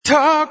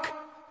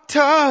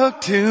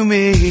Talk to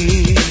me.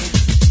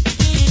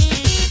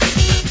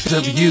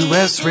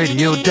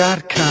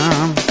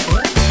 WSRadio.com.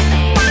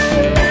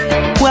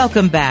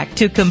 Welcome back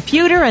to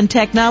Computer and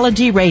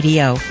Technology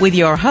Radio with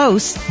your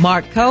hosts,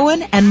 Mark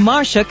Cohen and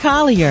Marcia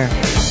Collier.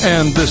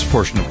 And this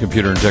portion of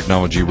Computer and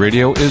Technology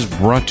Radio is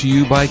brought to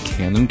you by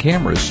Canon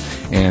Cameras.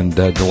 And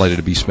delighted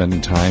to be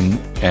spending time,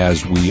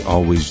 as we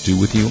always do,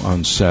 with you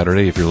on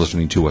Saturday if you're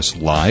listening to us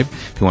live.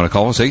 If you want to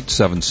call us,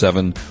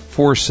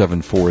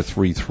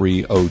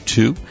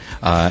 877-474-3302.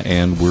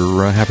 And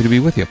we're happy to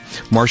be with you.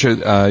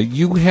 Marcia,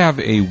 you have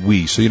a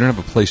Wii, so you don't have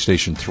a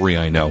PlayStation 3,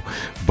 I know.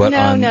 But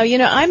No. You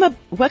know,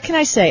 what can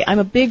I say? I'm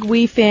a big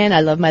Wii fan.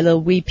 I love my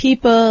little Wii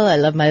people. I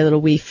love my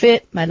little Wii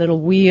Fit, my little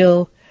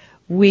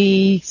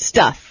Wii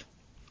stuff.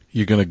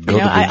 You're going to go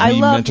to the Wii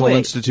mental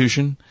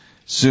institution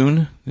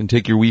soon and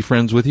take your Wii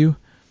friends with you?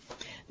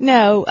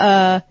 No,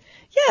 yeah,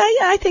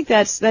 I think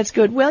that's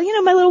good. Well, you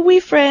know, my little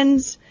Wii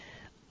friends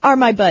are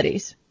my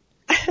buddies.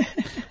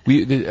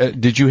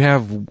 Did you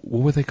have,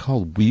 what were they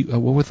called?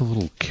 What were the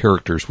little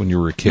characters when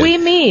you were a kid?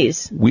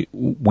 Wii-me's.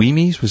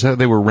 Wii-me's? Was that,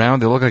 they were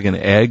round, they looked like an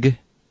egg?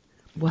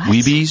 What?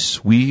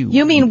 Weebies?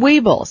 You mean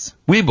Weebles.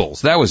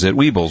 Weebles, that was it,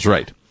 Weebles,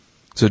 right.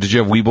 So did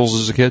you have Weebles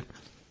as a kid?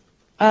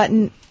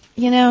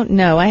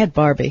 No, I had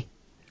Barbie.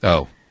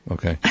 Oh,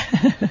 okay.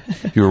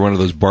 You were one of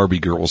those Barbie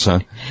girls,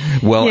 huh?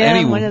 Well, yeah,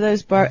 anyway. one of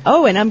those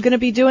Oh, and I'm going to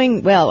be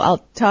doing, well, I'll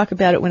talk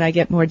about it when I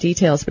get more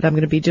details, but I'm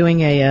going to be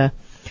doing a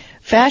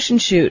fashion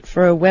shoot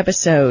for a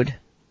webisode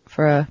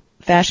for a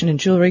fashion and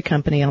jewelry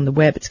company on the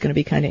web. It's going to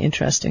be kind of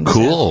interesting.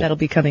 Cool. So that'll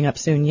be coming up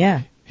soon,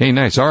 yeah. Hey,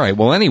 nice. All right.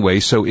 Well, anyway,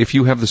 so if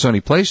you have the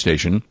Sony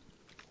PlayStation,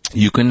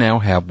 you can now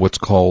have what's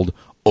called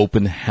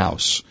Open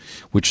House,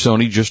 which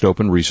Sony just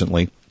opened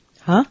recently.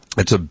 Huh?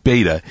 It's a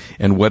beta,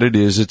 and what it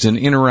is, it's an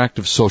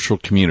interactive social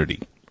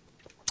community,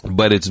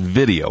 but it's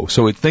video.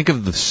 So think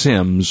of The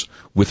Sims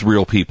with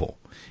real people.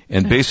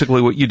 And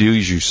basically what you do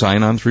is you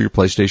sign on through your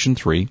PlayStation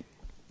 3.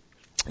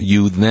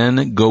 You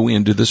then go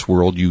into this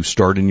world, you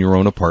start in your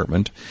own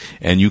apartment,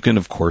 and you can,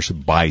 of course,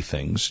 buy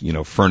things, you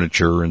know,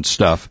 furniture and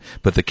stuff,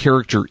 but the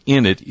character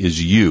in it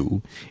is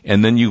you,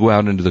 and then you go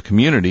out into the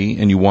community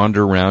and you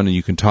wander around and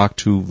you can talk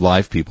to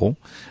live people.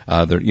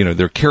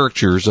 They're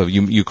characters of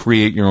you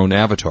create your own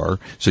avatar,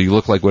 so you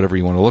look like whatever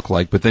you want to look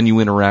like, but then you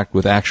interact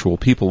with actual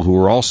people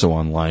who are also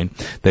online.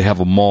 They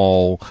have a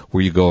mall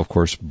where you go, of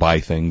course,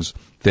 buy things.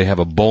 They have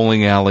a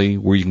bowling alley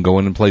where you can go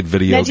in and play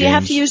video games. Now, do you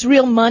have to use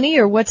real money,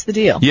 or what's the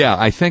deal? Yeah,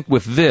 I think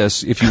with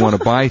this, if you want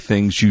to buy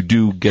things, you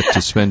do get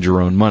to spend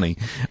your own money.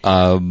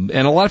 And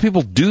a lot of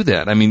people do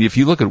that. I mean, if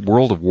you look at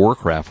World of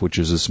Warcraft, which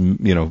is this,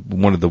 you know,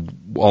 one of the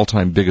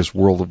all-time biggest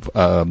world of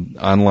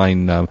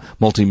online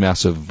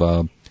multi-massive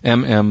God,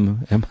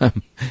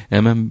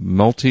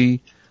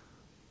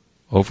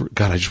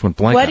 I just went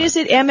blank. What is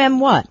it?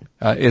 What?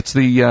 It's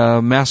the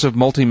massive,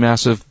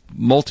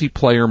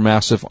 multiplayer,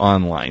 massive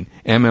online.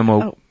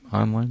 MMO. Oh.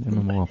 Online?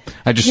 MMO.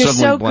 I just You're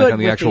suddenly so blank good on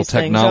the with actual these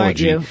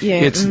technology. things, aren't you?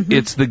 Yeah,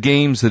 It's the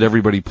games that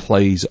everybody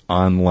plays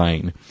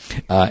online.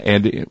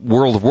 And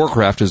World of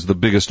Warcraft is the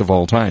biggest of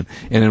all time.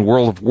 And in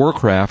World of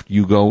Warcraft,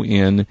 you go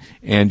in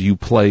and you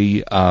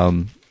play,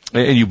 and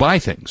you buy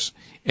things.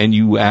 And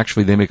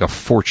they make a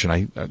fortune.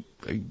 I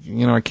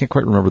can't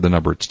quite remember the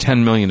number. It's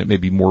 10 million. It may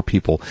be more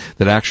people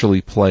that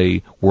actually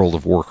play World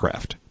of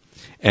Warcraft.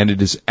 And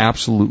it is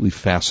absolutely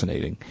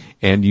fascinating.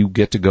 And you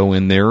get to go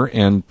in there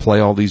and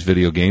play all these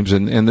video games.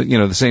 And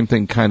the same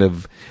thing kind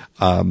of,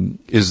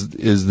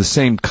 is the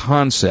same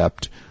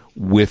concept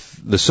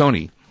with the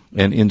Sony.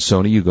 And in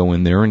Sony, you go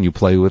in there and you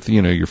play with,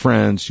 your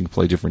friends, you can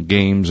play different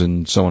games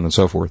and so on and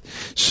so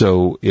forth.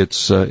 So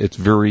it's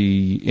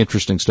very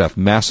interesting stuff.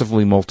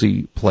 Massively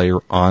multiplayer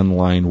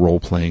online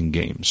role-playing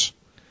games.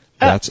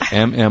 That's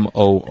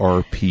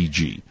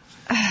MMORPG.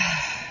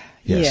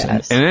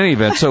 Yes. In any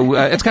event, so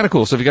it's kind of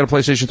cool. So if you got a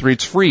PlayStation 3,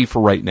 it's free for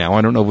right now.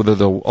 I don't know whether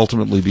there'll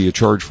ultimately be a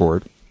charge for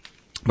it,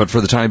 but for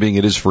the time being,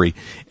 it is free.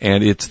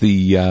 And it's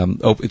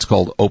it's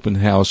called Open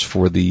House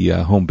for the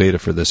home beta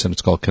for this, and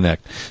it's called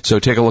Connect. So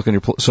take a look on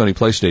your Sony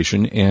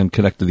PlayStation and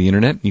connect to the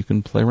internet, and you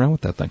can play around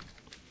with that thing.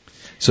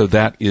 So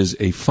that is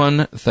a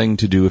fun thing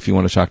to do if you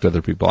want to talk to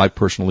other people. I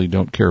personally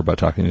don't care about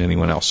talking to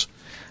anyone else.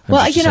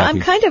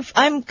 I'm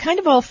kind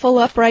of all full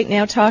up right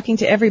now talking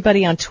to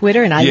everybody on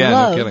Twitter, and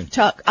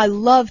I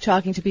love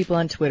talking to people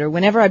on Twitter.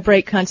 Whenever I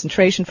break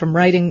concentration from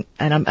writing,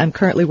 and I'm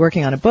currently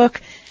working on a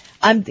book,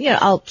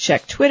 I'll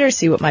check Twitter,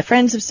 see what my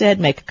friends have said,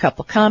 make a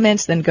couple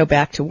comments, then go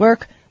back to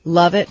work.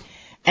 Love it.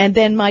 And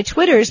then my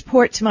Twitters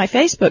port to my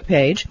Facebook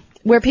page,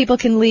 where people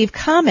can leave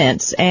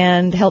comments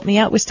and help me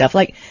out with stuff.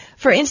 Like,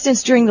 for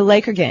instance, during the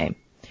Laker game,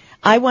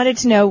 I wanted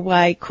to know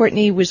why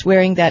Courtney was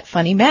wearing that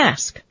funny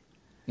mask.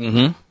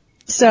 Mm-hmm.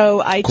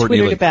 So I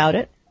tweeted about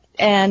it,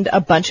 and a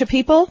bunch of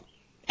people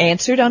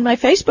answered on my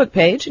Facebook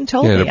page and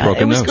told me.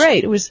 It was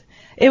great.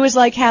 It was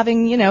like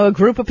having, a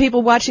group of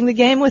people watching the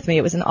game with me.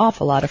 It was an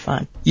awful lot of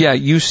fun. Yeah,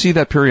 you see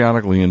that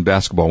periodically in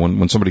basketball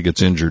when somebody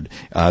gets injured.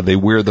 They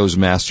wear those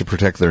masks to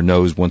protect their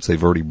nose once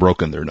they've already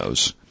broken their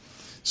nose.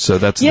 So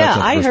that's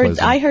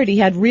I heard he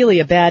had really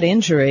a bad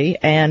injury,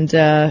 and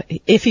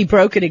if he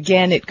broke it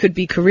again, it could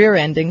be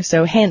career-ending.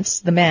 So hence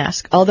the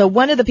mask. Although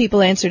one of the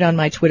people answered on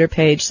my Twitter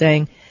page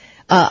saying,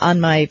 on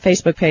my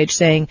Facebook page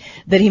saying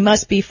that he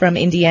must be from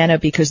Indiana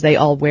because they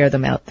all wear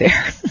them out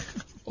there.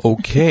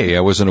 Okay, I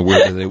wasn't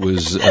aware that it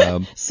was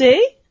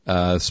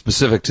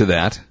specific to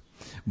that.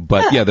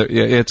 But yeah,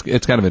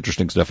 it's kind of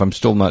interesting stuff. I'm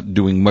still not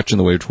doing much in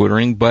the way of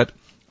Twittering, but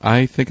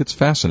I think it's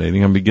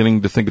fascinating. I'm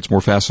beginning to think it's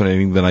more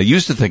fascinating than I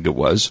used to think it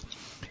was.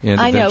 And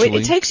I know.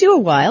 It takes you a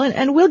while,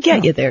 and we'll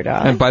get you there,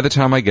 Doc. And by the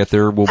time I get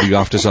there, we'll be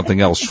off to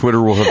something else.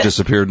 Twitter will have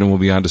disappeared, and we'll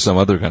be on to some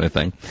other kind of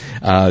thing.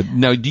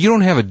 Now, you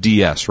don't have a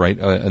DS, right?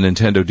 A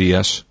Nintendo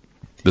DS?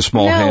 The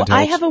small handheld? No,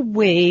 I have a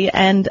Wii,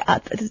 and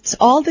it's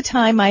all the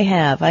time I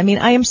have. I mean,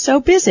 I am so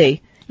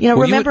busy.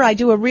 Remember, I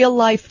do a real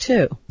life,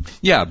 too.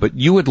 Yeah, but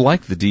you would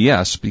like the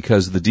DS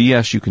because the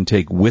DS you can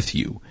take with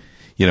you.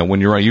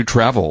 When you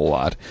travel a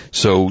lot.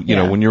 So,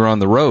 when you're on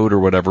the road or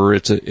whatever,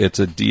 it's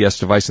a DS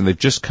device, and they've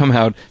just come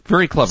out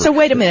very clever. So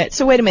wait a minute.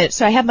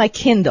 So I have my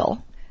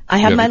Kindle. I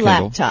have my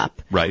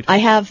laptop. Right. I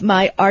have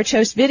my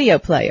Archos video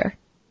player,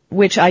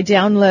 which I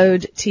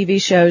download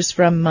TV shows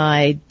from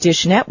my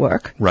Dish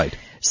network. Right.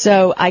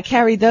 So I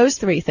carry those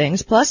three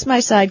things, plus my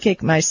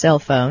sidekick, my cell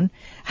phone.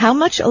 How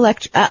much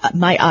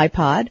my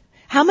iPod?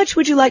 How much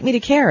would you like me to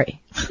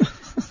carry?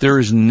 There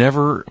is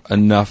never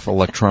enough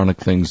electronic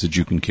things that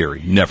you can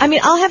carry. Never. I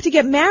mean, I'll have to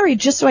get married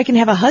just so I can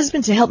have a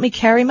husband to help me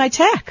carry my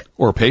tech.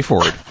 Or pay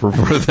for it, for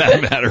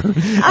that matter.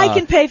 I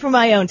can pay for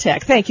my own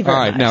tech. Thank you very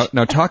much. All right,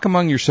 now talk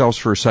among yourselves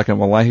for a second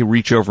while I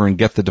reach over and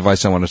get the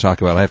device I want to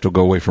talk about. I have to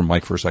go away from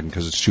Mike for a second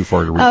because it's too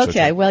far to reach.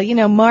 Okay,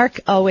 well, Mark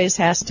always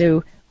has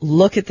to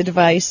look at the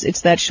device.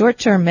 It's that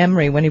short-term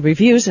memory when he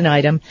reviews an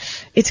item.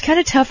 It's kind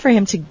of tough for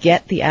him to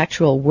get the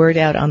actual word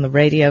out on the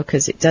radio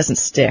because it doesn't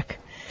stick.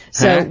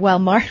 So, while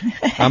Mark...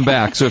 I'm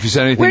back, so if you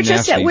said anything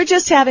nasty... We're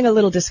just having a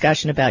little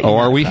discussion about you. Oh,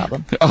 are we?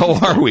 Problem. Oh,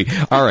 are we?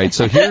 All right,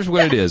 so here's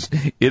what it is.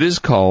 It is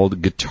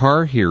called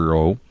Guitar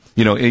Hero.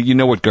 You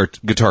know what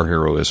Guitar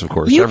Hero is, of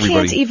course. Everybody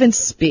can't even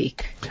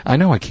speak. I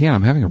know I can't.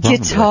 I'm having a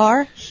problem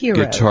Guitar Hero.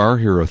 Guitar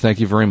Hero.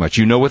 Thank you very much.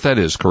 You know what that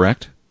is,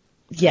 correct?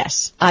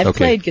 Yes. I've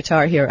played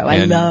Guitar Hero.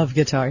 I love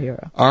Guitar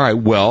Hero. All right,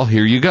 well,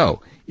 here you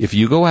go. If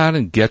you go out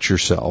and get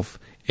yourself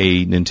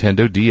a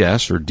Nintendo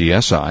DS or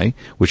DSi,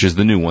 which is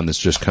the new one that's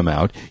just come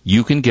out,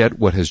 you can get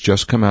what has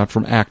just come out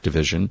from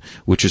Activision,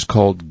 which is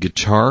called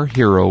Guitar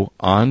Hero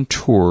On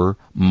Tour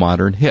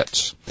Modern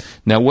Hits.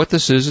 Now, what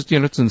this is,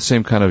 it's in the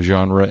same kind of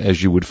genre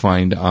as you would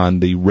find on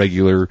the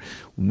regular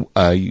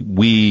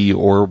Wii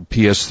or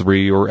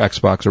PS3 or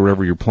Xbox or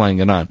whatever you're playing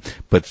it on.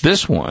 But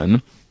this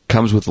one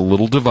comes with a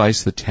little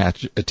device that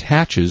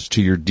attaches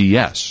to your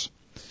DS.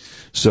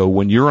 So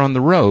when you're on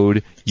the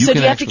road, you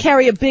can have to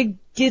carry a big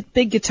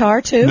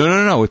guitar too?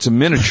 No. It's a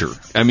miniature.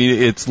 I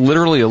mean, it's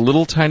literally a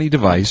little tiny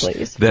device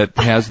that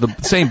has the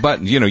same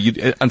buttons.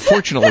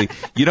 Unfortunately,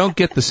 you don't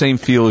get the same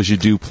feel as you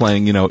do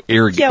playing,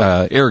 air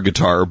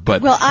guitar.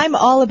 But well, I'm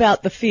all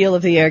about the feel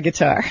of the air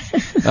guitar.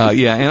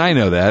 Yeah, and I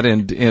know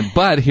that.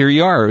 But here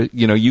you are.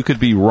 You could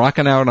be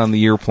rocking out on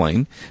the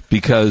airplane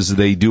because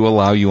they do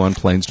allow you on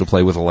planes to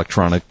play with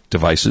electronic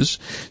devices.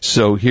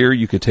 So here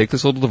you could take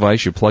this little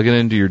device, you plug it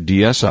into your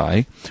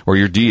DSi or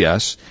your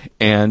DS,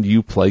 and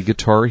you play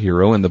Guitar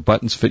Hero. And the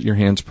buttons fit your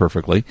hands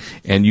perfectly,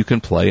 and you can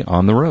play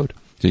on the road.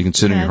 So you can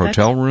sit in your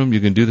hotel room, you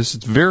can do this.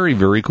 It's a very,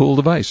 very cool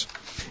device.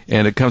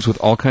 And it comes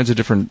with all kinds of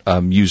different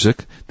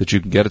music that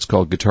you can get. It's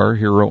called Guitar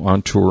Hero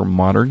On Tour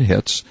Modern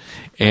Hits.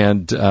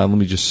 And let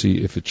me just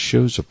see if it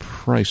shows a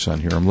price on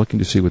here. I'm looking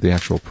to see what the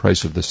actual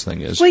price of this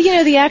thing is. Well,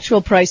 the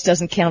actual price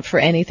doesn't count for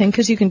anything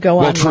because you can go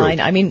online.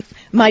 True. I mean,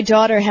 my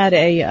daughter had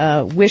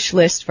a wish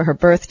list for her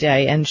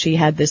birthday, and she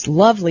had this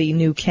lovely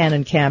new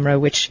Canon camera,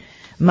 which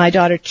my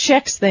daughter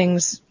checks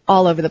things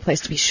all over the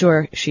place to be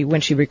sure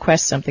when she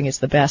requests something it's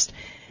the best.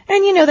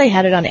 And they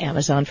had it on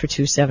Amazon for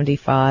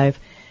 $275.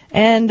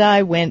 And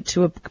I went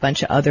to a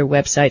bunch of other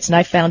websites and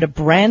I found a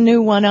brand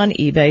new one on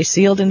eBay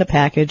sealed in the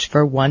package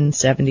for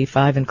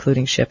 $175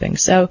 including shipping.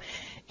 So,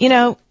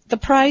 the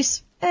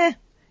price,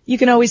 you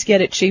can always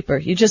get it cheaper.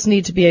 You just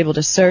need to be able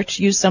to search,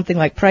 use something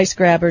like Price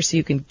Grabber so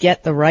you can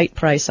get the right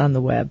price on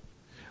the web.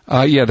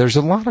 Yeah, there's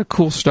a lot of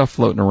cool stuff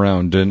floating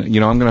around, and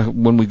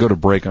when we go to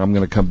break,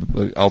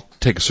 I'll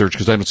take a search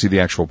because I don't see the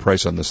actual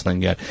price on this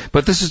thing yet.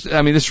 But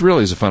this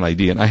really is a fun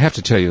idea, and I have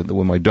to tell you that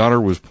when my daughter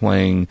was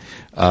playing,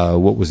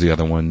 what was the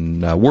other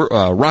one,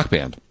 Rock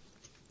Band,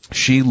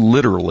 she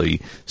literally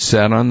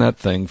sat on that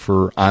thing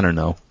for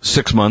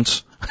 6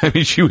 months. I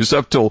mean, she was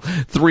up till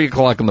 3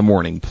 o'clock in the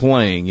morning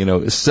playing,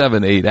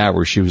 7-8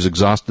 hours. She was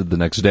exhausted the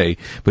next day,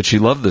 but she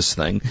loved this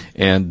thing,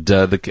 and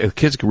the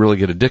kids can really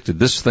get addicted.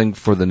 This thing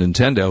for the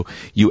Nintendo,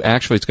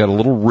 it's got a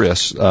little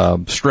wrist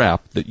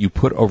strap that you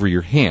put over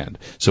your hand.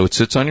 So it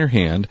sits on your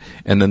hand,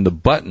 and then the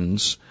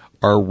buttons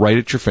are right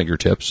at your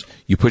fingertips.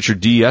 You put your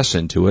DS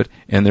into it,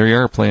 and there you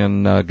are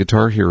playing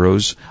Guitar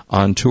Heroes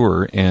on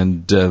tour.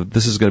 And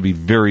this is going to be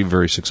very,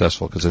 very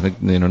successful because I think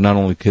not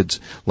only kids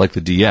like the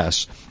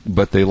DS,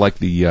 but they like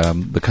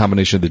the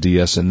combination of the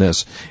DS and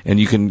this. And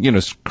you can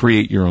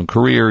create your own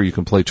career. You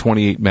can play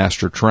 28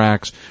 master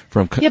tracks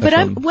from. Yeah,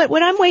 but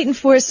what I'm waiting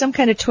for is some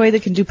kind of toy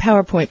that can do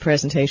PowerPoint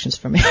presentations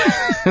for me.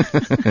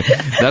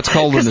 That's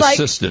called an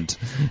assistant.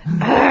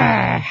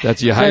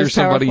 That's you hire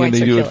somebody and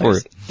they do it for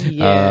you.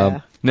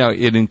 Yeah. Now,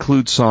 it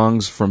includes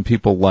songs from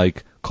people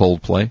like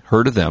Coldplay,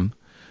 heard of them,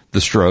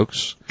 The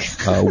Strokes,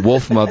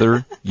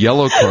 Wolfmother,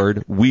 Yellow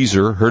Card,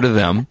 Weezer, heard of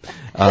them,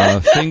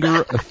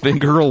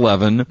 Finger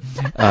 11.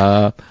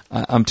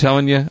 I'm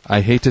telling you, I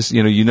hate to,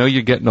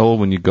 you're getting old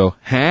when you go,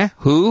 huh?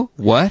 Who?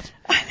 What?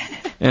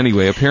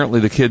 Anyway, apparently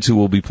the kids who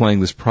will be playing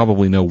this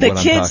probably know what I'm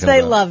talking about. The kids,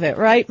 they love it,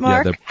 right,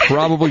 Mark? Yeah, they're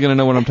probably going to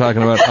know what I'm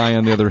talking about. I,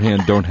 on the other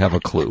hand, don't have a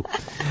clue.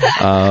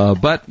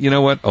 But you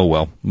know what? Oh,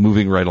 well,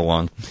 moving right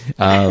along.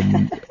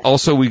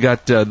 Also, we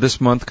got this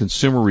month,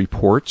 Consumer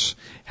Reports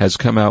has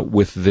come out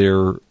with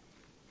their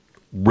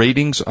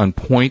ratings on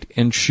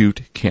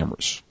point-and-shoot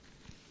cameras.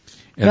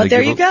 And well,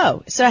 there you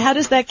go. So how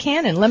does that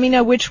Canon? Let me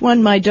know which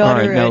one my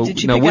daughter, did she pick out a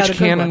good one? Now, which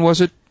Canon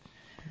was it?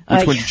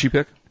 Which one did she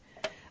pick?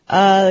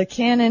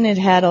 Canon, it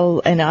had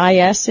an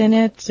IS in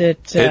it.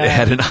 It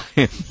had an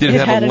IS. Did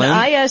it have a lens?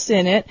 An IS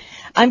in it.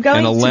 I'm going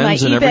and a to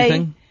lens my and eBay.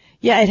 Everything?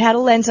 Yeah, it had a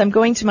lens. I'm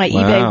going to my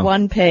eBay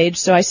one page,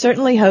 so I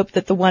certainly hope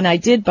that the one I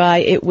did buy,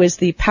 it was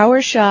the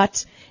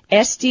PowerShot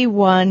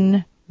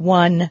SD1100IS,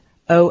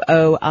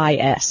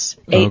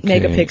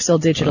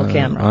 8-megapixel digital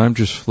camera. I'm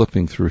just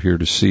flipping through here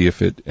to see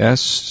if I got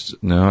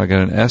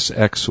an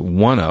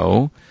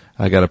SX10.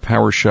 I got a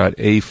PowerShot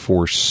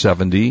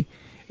A470.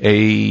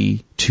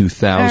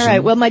 A2000. All right.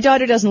 Well, my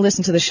daughter doesn't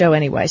listen to the show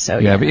anyway, so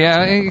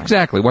yeah.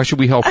 Exactly. Why should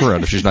we help her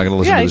out if she's not going to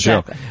listen to the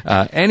exactly.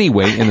 show?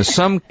 Anyway, in the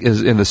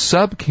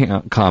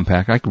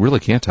subcompact, I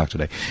really can't talk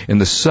today. In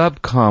the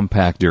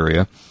subcompact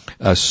area,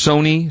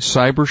 Sony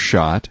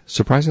CyberShot,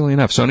 surprisingly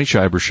enough, Sony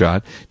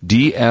CyberShot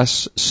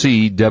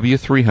DSC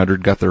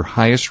W300 got their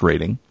highest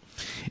rating,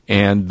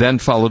 and then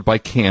followed by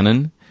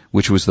Canon,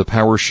 which was the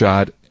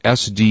PowerShot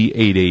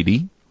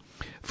SD880,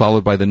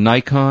 followed by the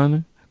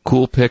Nikon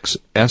Coolpix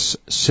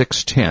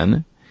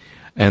S610,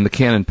 and the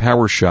Canon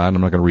PowerShot, I'm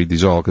not going to read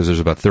these all because there's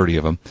about 30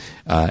 of them,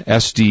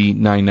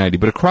 SD990.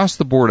 But across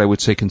the board, I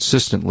would say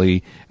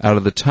consistently, out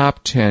of the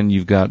top 10,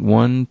 you've got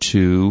 1,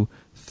 2,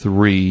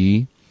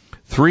 3.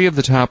 3 of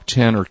the top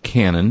 10 are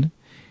Canon,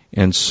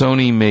 and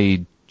Sony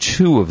made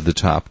 2 of the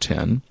top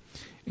 10.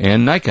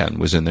 And Nikon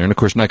was in there. And, of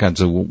course,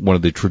 Nikon's one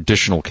of the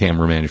traditional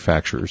camera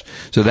manufacturers.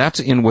 So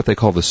that's in what they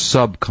call the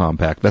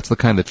subcompact. That's the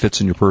kind that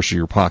fits in your purse or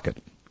your pocket.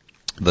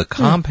 The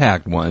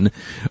compact one,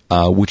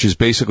 which is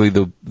basically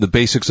the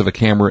basics of a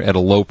camera at a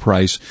low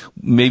price,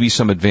 maybe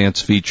some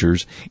advanced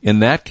features. In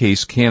that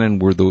case, Canon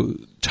were the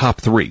top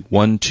 3,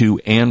 1,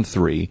 2, and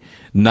 3.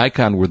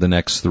 Nikon were the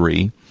next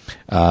 3.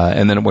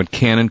 And then it went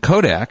Canon,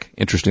 Kodak,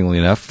 interestingly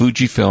enough,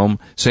 Fujifilm,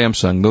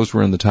 Samsung, those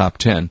were in the top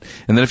 10.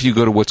 And then if you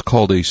go to what's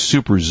called a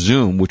super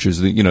zoom, which is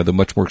the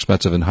much more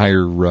expensive and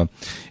higher,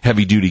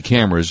 heavy duty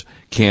cameras,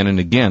 Canon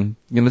again,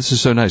 this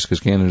is so nice because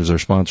Canon is our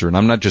sponsor. And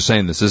I'm not just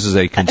saying this is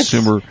a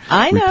Consumer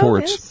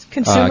Reports. It's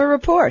Consumer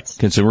Reports.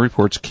 Consumer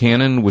Reports.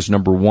 Canon was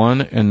number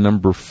 1 and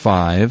number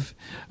 5,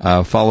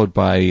 followed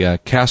by,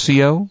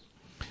 Casio,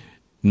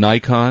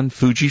 Nikon,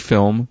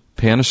 Fujifilm,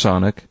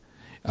 Panasonic,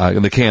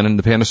 the Canon,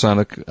 the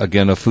Panasonic,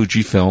 again, a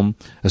Fujifilm,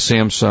 a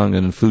Samsung,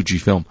 and a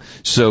Fujifilm.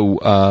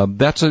 So,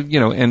 that's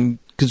and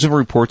Consumer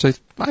Reports,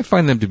 I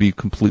find them to be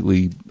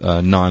completely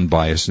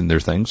non-biased in their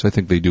things. I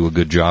think they do a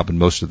good job in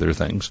most of their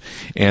things.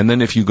 And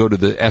then if you go to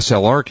the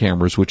SLR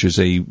cameras, which is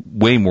a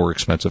way more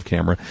expensive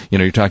camera,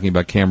 you're talking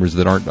about cameras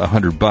that aren't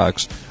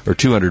 $100 or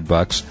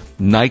 $200,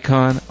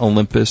 Nikon,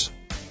 Olympus,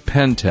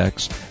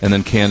 Pentax, and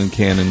then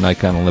Canon,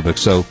 Nikon, Olympic.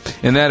 So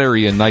in that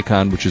area,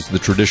 Nikon, which is the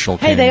traditional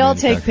Canon they all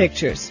take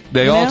pictures.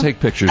 They all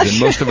take pictures, and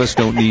most of us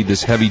don't need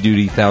this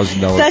heavy-duty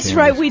 $1,000 That's cameras.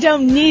 right. We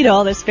don't need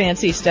all this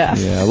fancy stuff.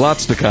 Yeah,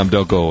 lots to come.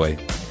 Don't go away.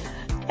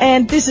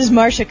 And this is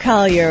Marcia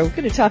Collier. We're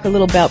going to talk a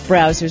little about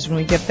browsers when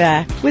we get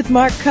back with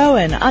Mark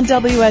Cohen on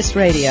WS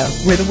Radio.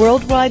 We're the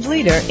worldwide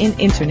leader in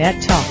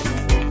Internet talk.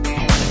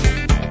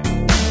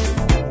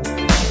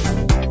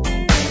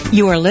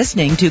 You are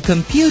listening to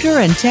Computer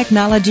and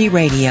Technology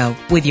Radio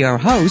with your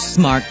hosts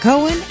Mark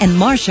Cohen and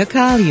Marcia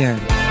Collier.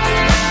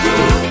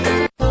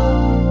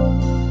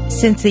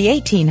 Since the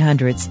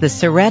 1800s, the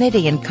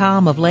serenity and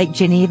calm of Lake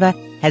Geneva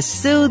has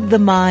soothed the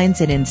minds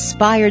and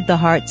inspired the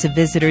hearts of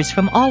visitors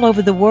from all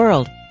over the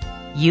world.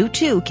 You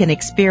too can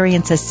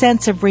experience a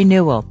sense of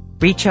renewal,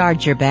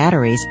 recharge your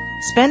batteries,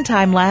 spend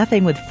time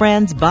laughing with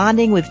friends,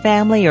 bonding with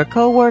family or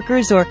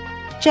coworkers, or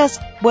just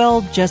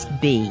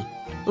be.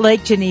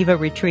 Lake Geneva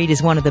Retreat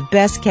is one of the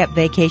best-kept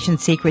vacation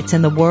secrets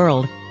in the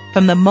world.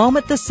 From the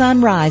moment the sun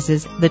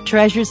rises, the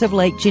treasures of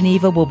Lake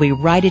Geneva will be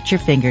right at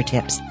your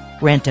fingertips.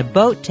 Rent a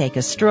boat, take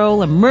a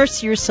stroll,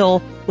 immerse your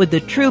soul with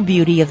the true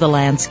beauty of the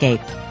landscape.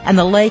 And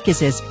the lake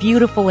is as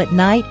beautiful at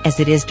night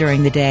as it is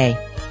during the day.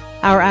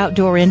 Our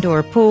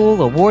outdoor-indoor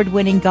pool,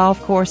 award-winning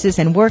golf courses,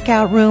 and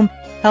workout room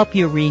help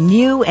you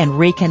renew and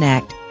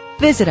reconnect.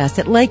 Visit us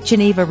at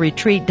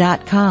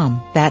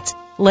LakeGenevaRetreat.com. That's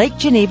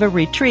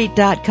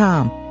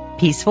LakeGenevaRetreat.com.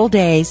 Peaceful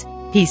days,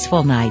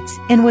 peaceful nights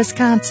in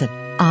Wisconsin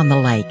on the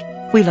lake.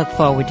 We look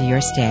forward to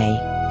your stay.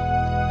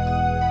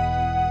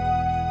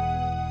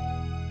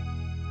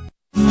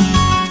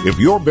 If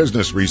your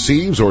business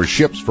receives or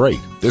ships freight,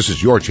 this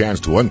is your chance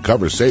to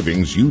uncover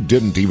savings you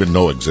didn't even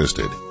know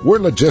existed. We're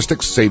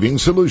Logistics Saving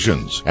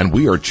Solutions, and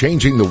we are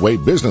changing the way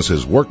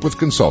businesses work with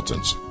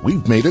consultants.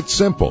 We've made it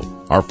simple.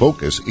 Our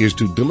focus is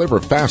to deliver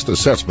fast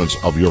assessments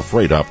of your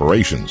freight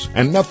operations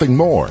and nothing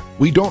more.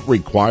 We don't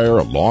require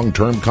a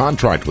long-term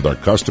contract with our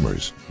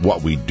customers.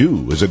 What we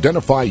do is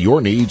identify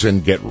your needs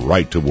and get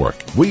right to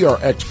work. We are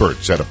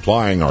experts at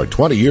applying our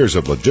 20 years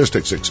of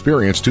logistics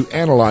experience to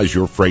analyze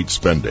your freight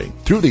spending.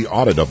 Through the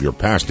audit of your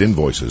past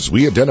invoices,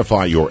 we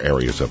identify your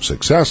areas of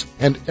success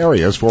and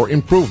areas for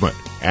improvement,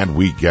 and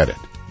we get it.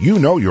 You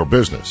know your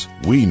business.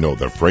 We know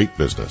the freight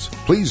business.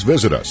 Please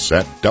visit us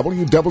at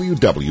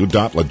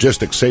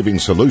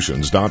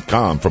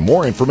www.logisticsavingsolutions.com for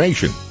more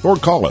information, or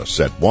call us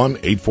at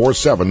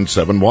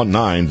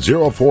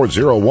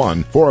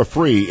 1-847-719-0401 for a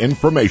free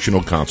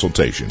informational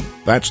consultation.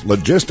 That's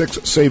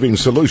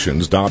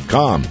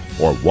logisticsavingsolutions.com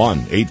or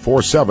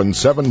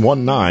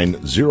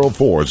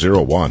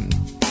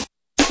 1-847-719-0401.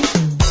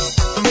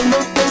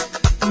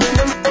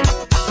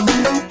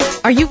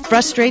 Are you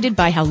frustrated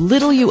by how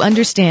little you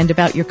understand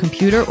about your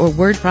computer or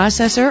word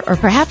processor? Or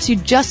perhaps you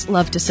just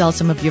love to sell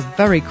some of your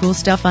very cool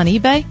stuff on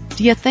eBay?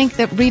 Do you think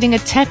that reading a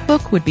tech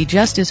book would be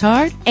just as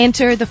hard?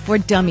 Enter the For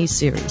Dummies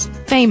series,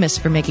 famous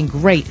for making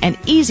great and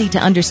easy to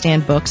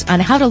understand books on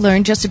how to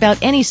learn just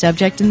about any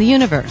subject in the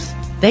universe.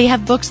 They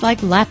have books like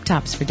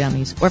Laptops for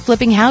Dummies, or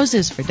Flipping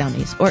Houses for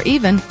Dummies, or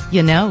even,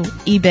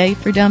 eBay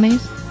for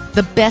Dummies.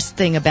 The best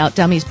thing about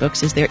Dummies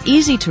books is they're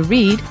easy to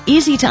read,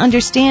 easy to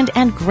understand,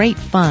 and great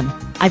fun.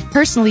 I've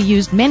personally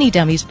used many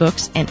Dummies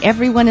books, and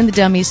every one in the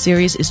Dummies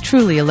series is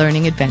truly a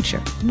learning adventure.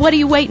 What are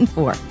you waiting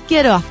for?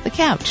 Get off the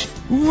couch.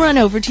 Run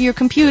over to your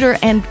computer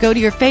and go to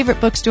your favorite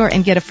bookstore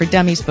and get a For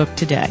Dummies book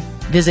today.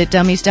 Visit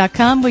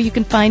dummies.com, where you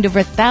can find over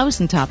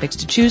 1,000 topics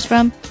to choose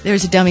from.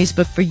 There's a Dummies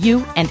book for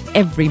you and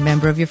every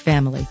member of your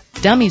family.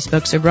 Dummies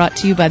books are brought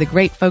to you by the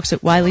great folks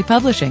at Wiley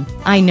Publishing.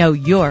 I know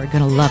you're going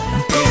to love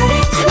them.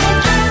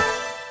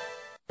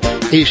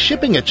 Is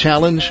shipping a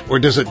challenge, or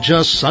does it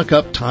just suck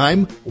up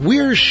time?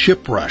 We're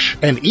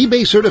ShipRush, an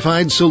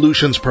eBay-certified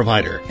solutions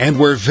provider, and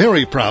we're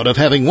very proud of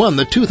having won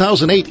the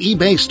 2008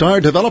 eBay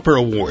Star Developer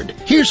Award.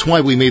 Here's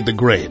why we made the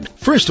grade.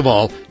 First of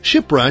all,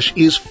 ShipRush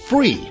is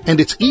free, and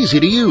it's easy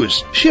to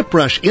use.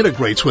 ShipRush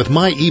integrates with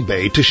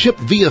MyEBay to ship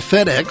via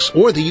FedEx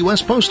or the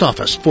U.S. Post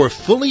Office for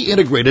fully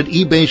integrated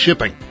eBay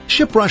shipping.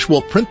 ShipRush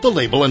will print the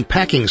label and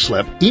packing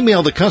slip,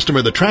 email the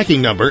customer the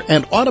tracking number,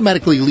 and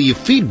automatically leave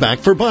feedback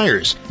for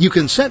buyers. You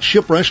can set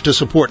ShipRush to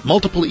support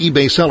multiple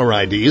eBay seller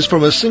IDs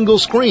from a single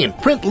screen,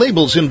 print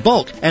labels in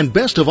bulk, and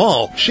best of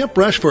all,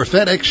 ShipRush for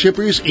FedEx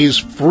shippers is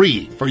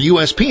free. For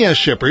USPS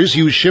shippers,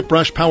 use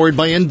ShipRush powered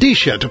by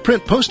Endicia to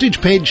print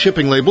postage-paid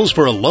shipping labels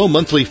for a low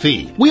monthly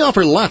fee. We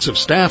offer lots of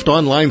staffed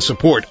online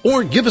support,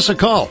 or give us a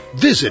call.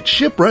 Visit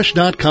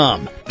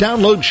ShipRush.com.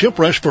 Download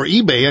ShipRush for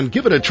eBay and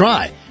give it a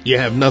try. You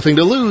have nothing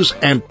to lose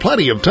and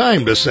plenty of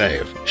time to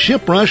save.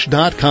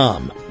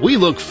 ShipRush.com. We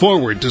look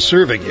forward to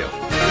serving you.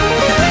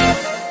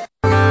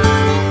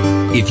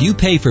 If you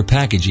pay for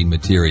packaging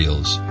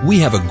materials, we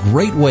have a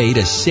great way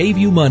to save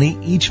you money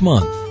each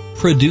month.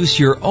 Produce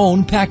your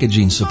own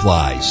packaging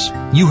supplies.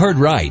 You heard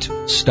right.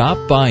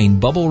 Stop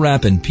buying bubble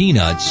wrap and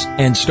peanuts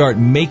and start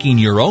making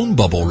your own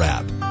bubble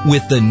wrap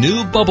with the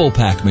new Bubble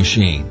Pack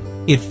machine.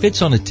 It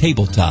fits on a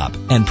tabletop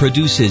and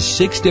produces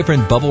 6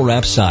 different bubble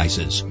wrap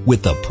sizes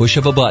with the push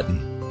of a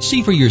button.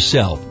 See for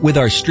yourself with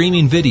our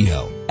streaming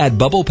video at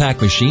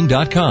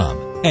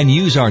BubblePackMachine.com and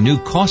use our new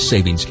cost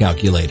savings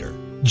calculator.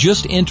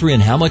 Just enter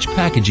in how much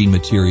packaging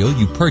material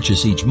you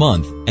purchase each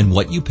month and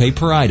what you pay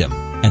per item,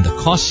 and the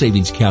cost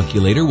savings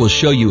calculator will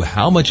show you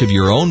how much of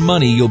your own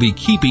money you'll be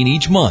keeping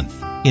each month.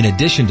 In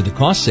addition to the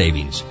cost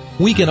savings,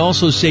 we can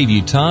also save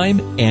you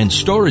time and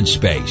storage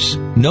space.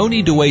 No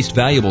need to waste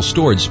valuable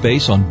storage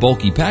space on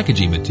bulky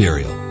packaging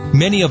material.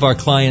 Many of our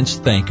clients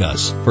thank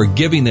us for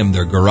giving them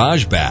their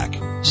garage back.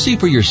 See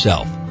for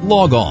yourself.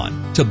 Log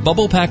on to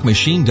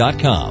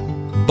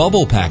BubblePackMachine.com.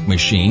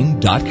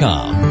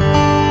 BubblePackMachine.com.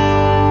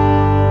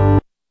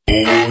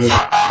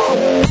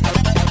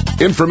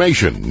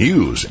 Information,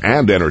 news,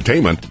 and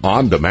entertainment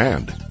on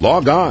demand.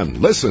 Log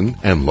on, listen,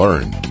 and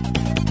learn.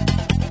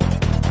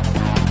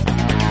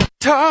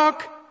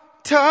 Talk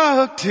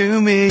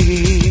to me.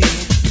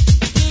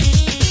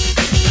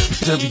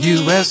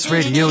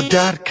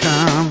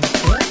 WSRadio.com.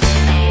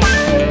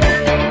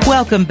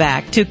 Welcome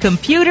back to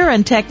Computer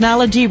and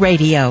Technology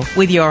Radio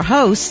with your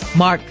hosts,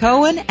 Mark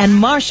Cohen and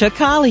Marcia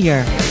Collier.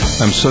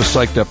 I'm so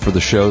psyched up for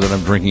the show that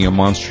I'm drinking a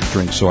Monster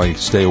drink so I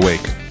stay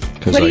awake.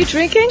 What are you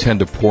drinking? I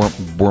tend to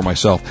bore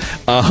myself.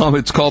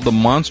 It's called the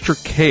Monster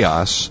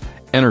Chaos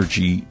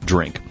Energy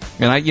Drink.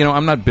 And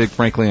I'm not big,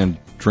 frankly, on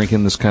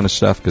drinking this kind of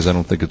stuff because I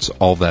don't think it's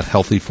all that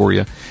healthy for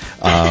you.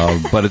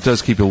 But it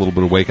does keep you a little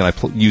bit awake, and I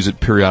use it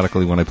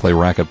periodically when I play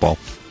racquetball,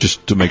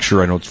 just to make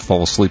sure I don't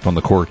fall asleep on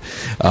the court.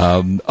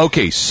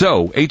 Okay,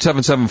 so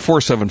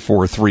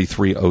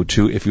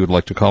 877-474-3302 if you would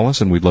like to call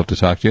us, and we'd love to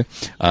talk to you.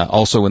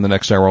 Also, in the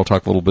next hour, I'll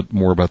talk a little bit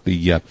more about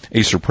the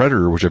Acer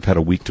Predator, which I've had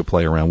a week to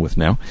play around with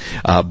now.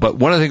 But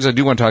one of the things I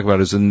do want to talk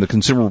about is in the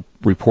Consumer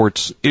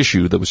Reports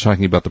issue that was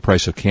talking about the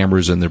price of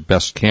cameras and their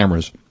best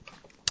cameras.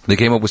 They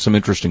came up with some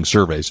interesting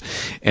surveys,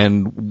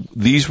 and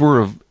these were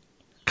of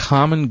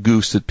common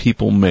goose that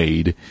people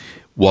made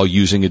while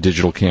using a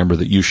digital camera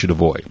that you should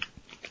avoid.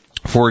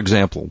 For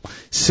example,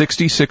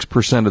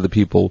 66% of the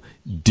people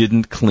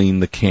didn't clean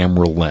the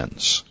camera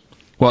lens.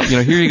 Well,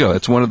 here you go.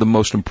 It's one of the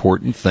most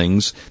important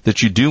things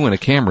that you do in a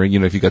camera.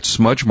 If you've got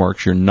smudge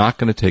marks, you're not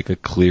going to take a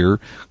clear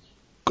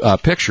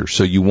picture.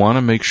 So you want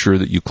to make sure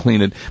that you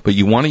clean it, but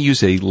you want to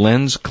use a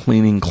lens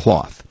cleaning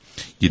cloth.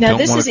 Now,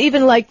 this is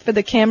even like for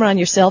the camera on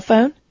your cell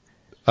phone?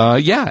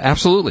 Yeah,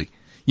 absolutely.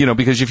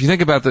 Because if you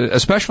think about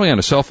especially on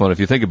a cell phone, if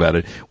you think about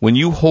it, when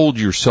you hold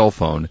your cell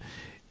phone,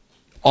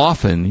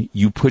 often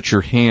you put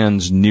your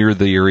hands near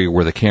the area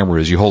where the camera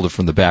is. You hold it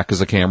from the back because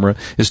the camera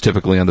is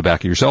typically on the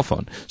back of your cell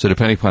phone. So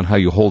depending upon how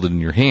you hold it in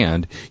your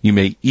hand, you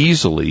may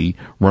easily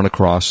run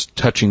across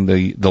touching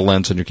the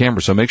lens on your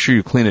camera. So make sure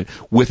you clean it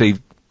with a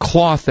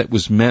cloth that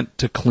was meant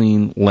to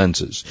clean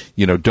lenses.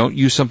 Don't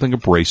use something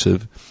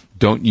abrasive.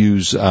 Don't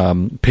use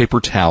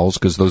paper towels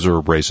because those are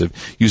abrasive.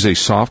 Use a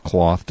soft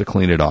cloth to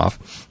clean it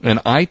off.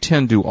 And I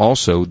tend to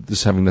also,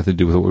 this having nothing to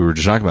do with what we were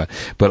just talking about,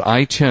 but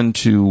I tend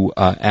to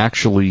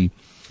actually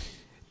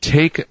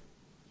take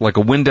like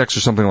a Windex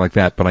or something like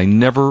that, but I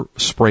never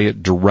spray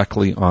it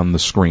directly on the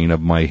screen of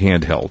my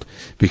handheld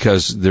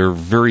because they're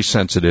very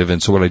sensitive.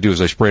 And so what I do is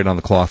I spray it on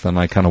the cloth and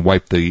I kind of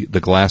wipe the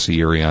glassy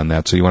area on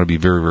that. So you want to be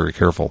very, very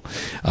careful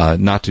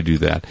not to do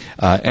that.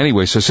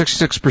 Anyway, so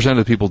 66% of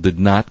the people did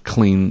not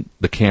clean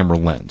the camera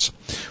lens.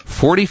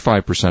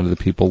 45% of the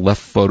people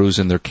left photos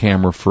in their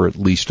camera for at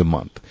least a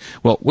month.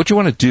 Well, what you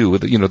want to do,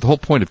 the whole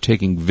point of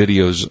taking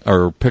videos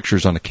or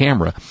pictures on a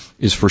camera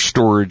is for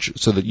storage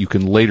so that you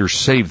can later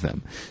save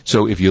them.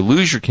 So if you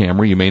lose your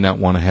camera, you may not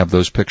want to have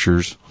those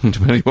pictures,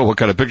 depending on what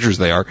kind of pictures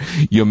they are.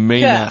 You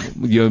may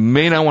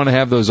not want to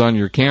have those on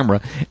your camera,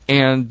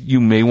 and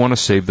you may want to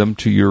save them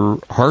to your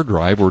hard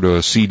drive or to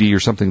a CD or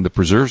something that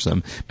preserves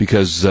them,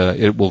 because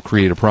it will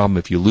create a problem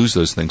if you lose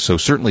those things. So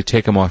certainly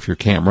take them off your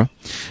camera.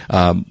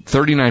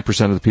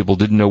 39% of the people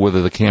didn't know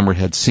whether the camera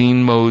had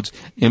scene modes,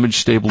 image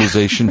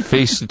stabilization,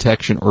 face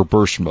detection, or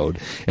burst mode.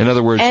 In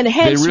other words, and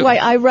hence why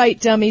I write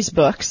dummies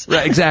books.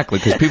 Right, exactly,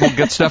 because people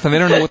get stuff and they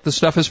don't know what the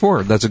stuff is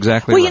for. That's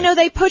exactly right. Well,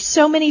 they put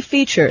so many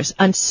features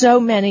on so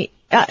many.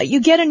 You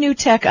get a new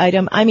tech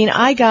item. I mean,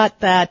 I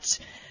got that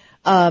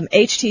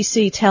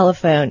HTC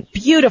telephone,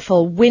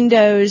 beautiful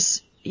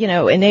Windows,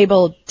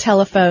 enabled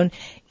telephone.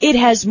 It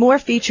has more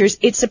features.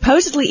 It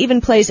supposedly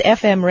even plays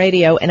FM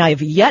radio, and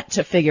I've yet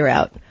to figure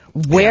out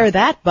where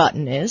that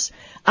button is.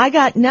 I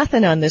got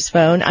nothing on this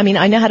phone. I mean,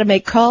 I know how to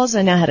make calls.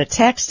 I know how to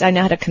text. I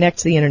know how to connect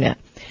to the internet.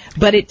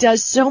 But it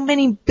does so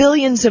many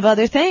billions of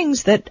other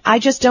things that I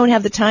just don't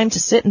have the time to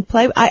sit and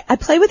play. I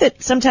play with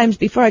it sometimes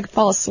before I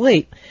fall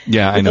asleep.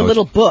 Yeah, I know. With a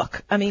little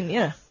book. I mean,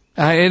 yeah.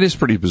 It is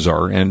pretty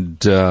bizarre. And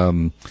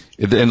the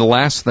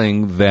last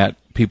thing that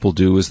people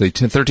do is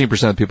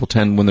 13% of people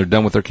tend, when they're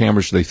done with their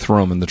cameras, they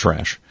throw them in the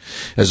trash,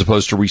 as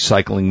opposed to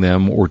recycling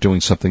them or doing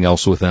something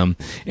else with them.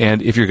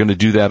 And if you're going to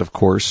do that, of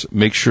course,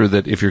 make sure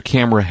that if your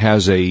camera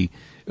has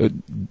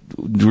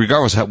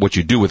regardless of what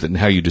you do with it and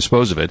how you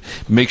dispose of it,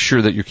 make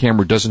sure that your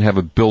camera doesn't have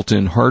a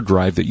built-in hard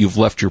drive that you've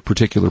left your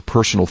particular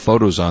personal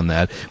photos on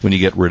that when you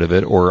get rid of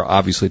it, or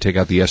obviously take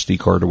out the SD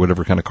card or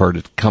whatever kind of card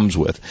it comes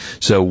with.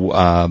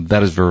 So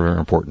that is very, very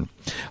important.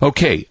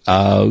 Okay,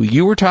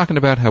 you were talking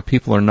about how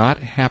people are not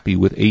happy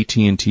with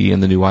AT&T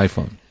and the new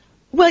iPhone.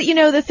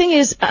 Well, the thing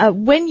is,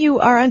 when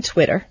you are on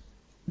Twitter,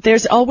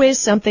 there's always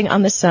something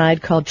on the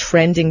side called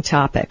trending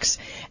topics.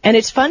 And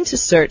it's fun to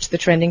search the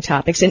trending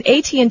topics. And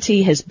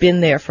AT&T has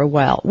been there for a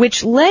while,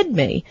 which led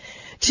me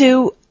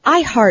to,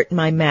 I heart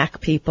my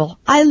Mac people.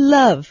 I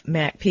love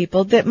Mac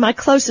people. My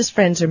closest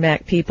friends are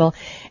Mac people.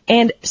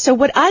 And so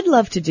what I'd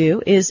love to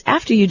do is,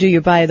 after you do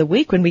your buy of the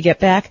week when we get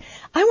back,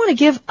 I want to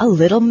give a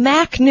little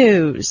Mac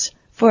news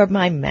for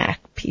my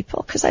Mac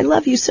people, because I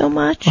love you so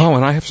much. Oh,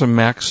 and I have some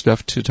Mac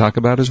stuff to talk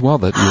about as well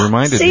that you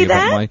reminded me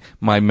about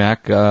my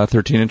Mac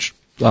 13-inch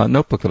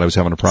notebook that I was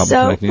having a problem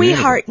connecting. So we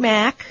heart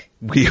Mac.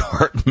 We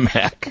heart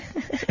Mac.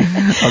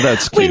 Oh,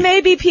 that's cute. We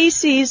may be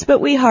PCs, but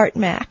we heart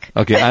Mac.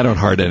 Okay, I don't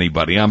heart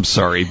anybody. I'm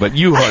sorry, but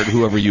you heart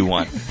whoever you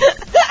want.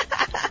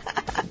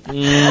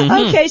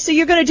 Mm-hmm. Okay, so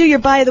you're going to do your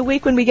buy of the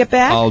week when we get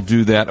back? I'll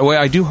do that. Oh,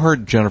 I do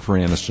heart Jennifer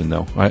Aniston,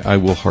 though. I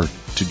will heart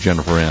to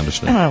Jennifer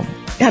Aniston. Oh,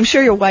 I'm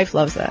sure your wife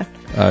loves that.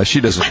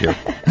 She doesn't care.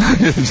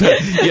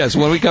 Yes,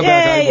 when we come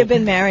back. You've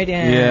been married.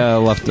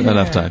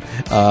 Enough time.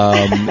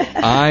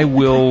 I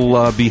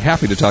will be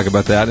happy to talk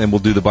about that, and we'll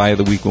do the buy of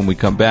the week when we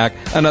come back.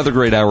 Another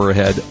great hour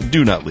ahead.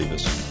 Do not leave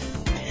us.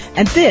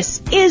 And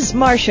this is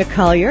Marcia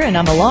Collier, and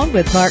I'm along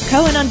with Mark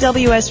Cohen on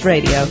WS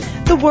Radio,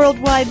 the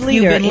worldwide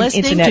leader in Internet talk. You've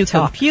been listening to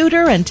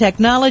Computer and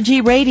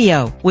Technology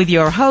Radio with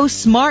your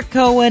hosts Mark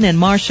Cohen and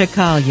Marcia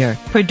Collier.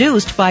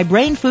 Produced by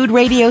Brain Food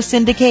Radio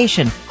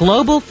Syndication,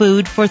 global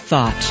food for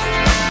thought.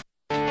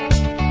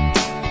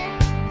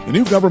 The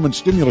new government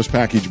stimulus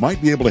package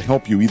might be able to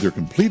help you either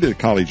complete a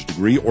college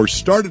degree or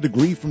start a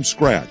degree from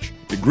scratch.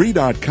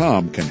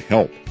 Degree.com can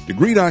help.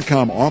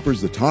 Degree.com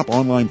offers the top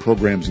online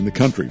programs in the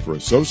country for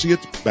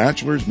associates,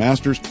 bachelor's,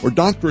 master's, or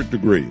doctorate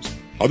degrees.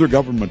 Other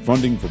government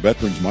funding for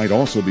veterans might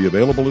also be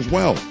available as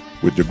well.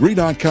 With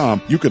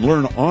Degree.com, you can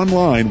learn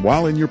online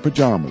while in your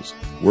pajamas.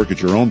 Work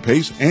at your own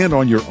pace and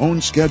on your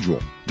own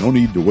schedule. No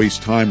need to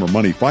waste time or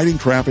money fighting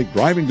traffic,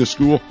 driving to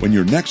school, when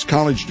your next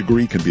college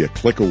degree can be a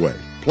click away.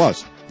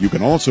 Plus, you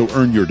can also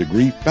earn your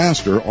degree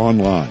faster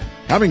online.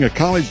 Having a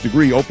college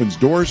degree opens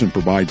doors and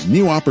provides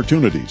new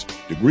opportunities.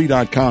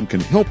 Degree.com can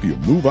help you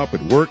move up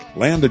at work,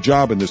 land a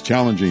job in this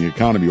challenging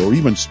economy, or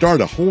even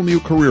start a whole new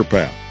career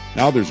path.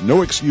 Now there's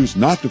no excuse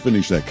not to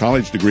finish that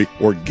college degree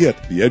or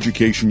get the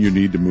education you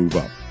need to move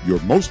up. You're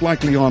most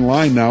likely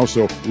online now,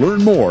 so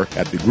learn more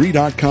at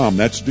Degree.com.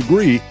 That's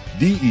Degree,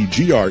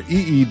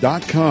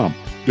 Degree.com.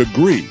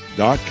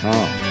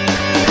 Degree.com.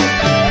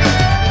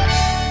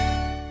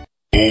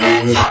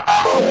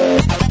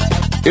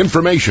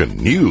 Information,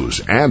 news,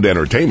 and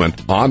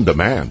entertainment on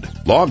demand.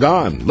 Log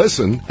on,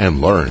 listen,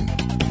 and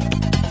learn.